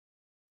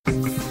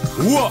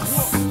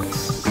Woof.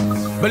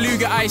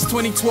 Beluga Ice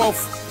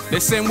 2012. They're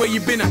saying where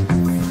you been at?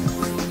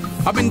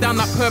 I've been down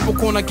that purple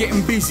corner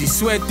getting busy,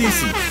 swear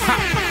dizzy.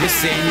 Ha! They're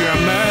saying you're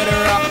a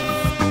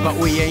murderer, but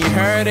we ain't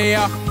heard of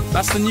ya.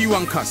 That's the new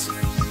one, cuz.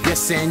 You're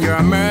saying you're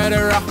a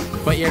murderer,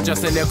 but you're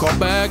just a little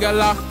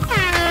burglar.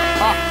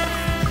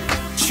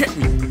 Check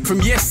me.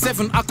 From year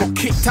 7, I got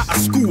kicked out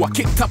of school. I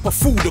kicked up a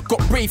fool that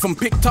got brave and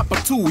picked up a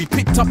tool. He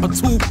picked up a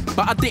tool,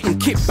 but I didn't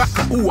kick back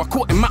at all. I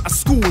caught him out of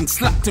school and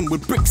slapped him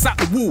with bricks out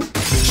the wall.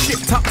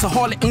 Shipped up to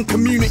Harlem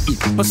community.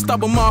 A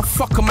stubborn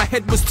motherfucker, my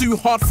head was too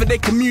hard for their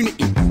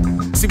community.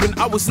 See, when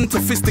I was into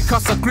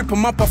fisticuffs, I grip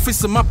them up, I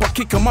fist them up, I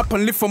kick them up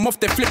and lift them off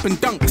their flipping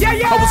dunk.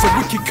 I was a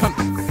wicked cunt.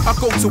 I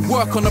go to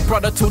work on a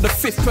brother till the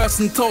 5th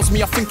person tells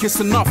me I think it's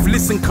enough.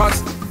 Listen,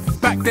 cuz.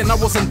 Back then I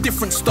was on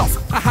different stuff.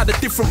 I had a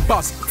different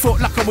buzz. Felt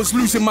like I was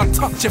losing my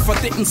touch if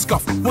I didn't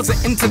scuff.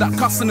 Wasn't into that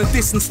cussing and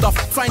this and stuff.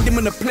 Find him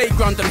in the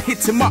playground and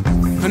hit him up.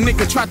 A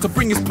nigga tried to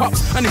bring his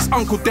pups and his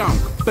uncle down.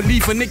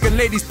 Believe a nigga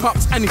laid his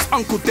pups and his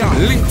uncle down.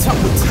 Linked up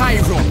with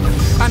Tyrone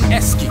and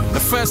Esky. The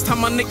first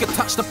time a nigga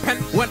touched the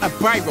pen went a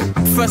biro.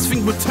 First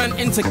thing would turn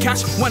into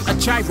cash went a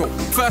gyro.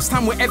 First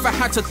time we ever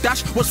had to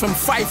dash was from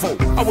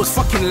 5-0. I was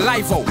fucking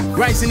live-o.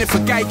 Rising if a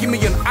guy give me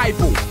an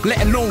eyeball.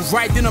 Let alone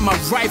riding on my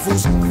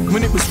rivals.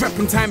 When it was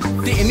repping time,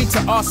 didn't need to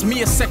ask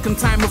me a second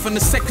time. Within the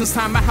second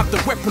time I have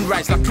the weapon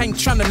rise. Like I ain't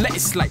tryna let it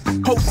slide.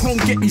 Whole chrome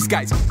get these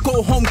guys.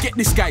 Go home get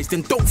this guys.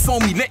 Then don't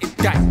phone me, let it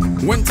die.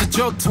 Went to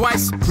jail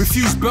twice,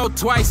 refused bail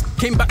twice.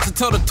 Came back to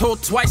tell the tale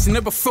twice, it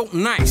never felt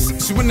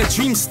nice. So when the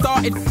dream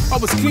started, I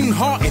was clean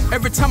hearted.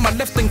 Every time I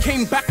left and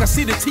came back, I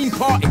see the team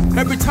party.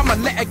 Every time a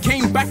letter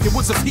came back, it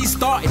was a he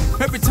started.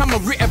 Every time I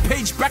writ a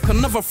page back,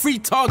 another 3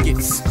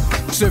 targets.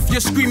 So if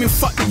you're screaming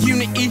fuck the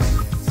unity,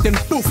 then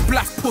both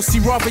black pussy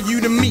rather you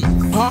than me,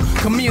 huh?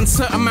 Cause me and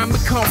certain man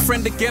become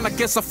friend again. I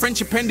guess our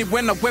friendship ended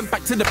when I went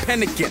back to the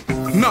pen again.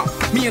 Nah,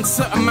 me and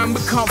certain man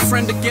become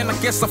friend again.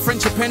 I guess our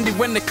friendship ended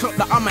when they clocked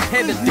that I'm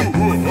ahead of them.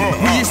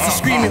 We used to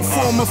scream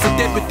informer for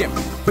dead with them,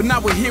 but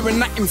now we're hearing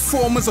that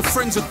informers are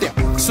friends with them.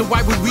 So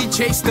why would we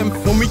chase them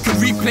when we could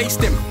replace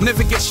them?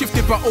 Never get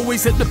shifted but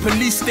always at the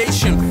police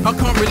station. I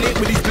can't relate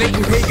with these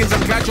blatant pagans,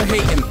 I'm glad you're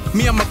hating.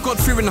 Me, I'm a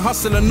God-fearing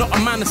hustler, not a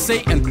man of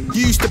Satan.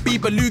 You used to be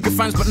Beluga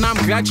fans, but now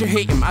I'm glad you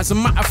hate him. As a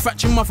matter of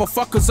fact, you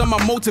motherfuckers are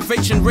my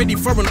motivation, ready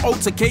for an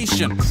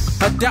altercation.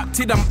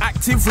 Adapted, I'm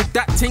active with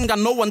that thing. I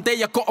know one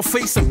day I gotta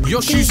face them.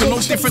 Your shoes are no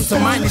different to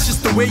mine, it's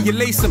just the way you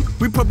lace them.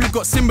 We probably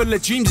got similar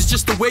dreams, it's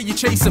just the way you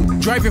chase them.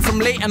 Driving from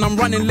late and I'm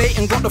running late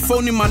and got the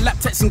phone in my lap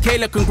texting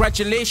Kayla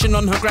congratulations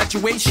on her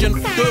graduation.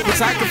 Though it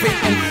was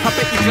aggravating, I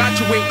bet you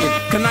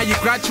graduated. Cause now you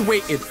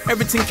graduated,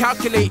 everything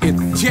calculated.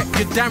 Yeah,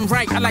 you're damn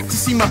right, I like to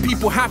see my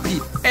people happy.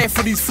 Air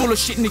for these full of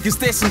shit niggas,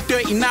 there's some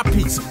dirty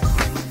nappies.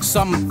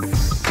 Some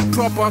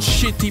proper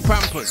shitty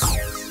pampers.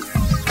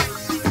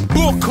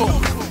 Boko.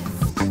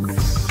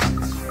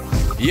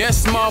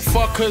 Yes,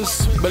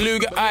 motherfuckers,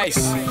 Beluga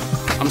Ice.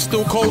 I'm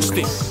still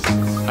coasting.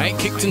 I ain't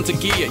kicked into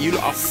gear, you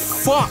lot are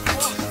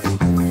fucked.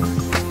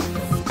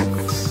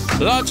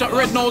 Large at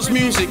Red Nose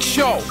Music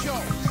Show.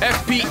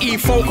 FPE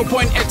Focal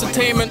Point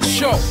Entertainment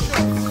Show.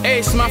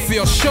 Ace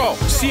Mafia Show.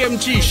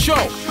 CMG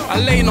Show.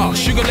 Elena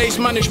Sugar Lace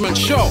Management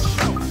Show.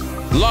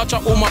 Large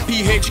up all my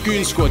PH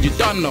Goon Squad, you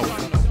done know.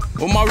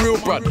 All my real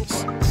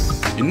brothers,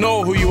 you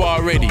know who you are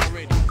already.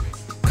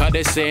 Cause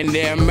they saying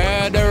they're a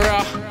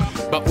murderer,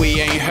 but we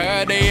ain't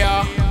heard of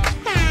ya.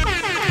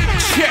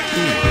 Check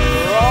me.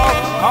 Raw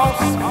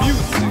house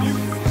music.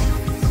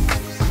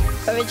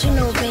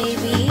 Original,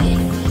 baby.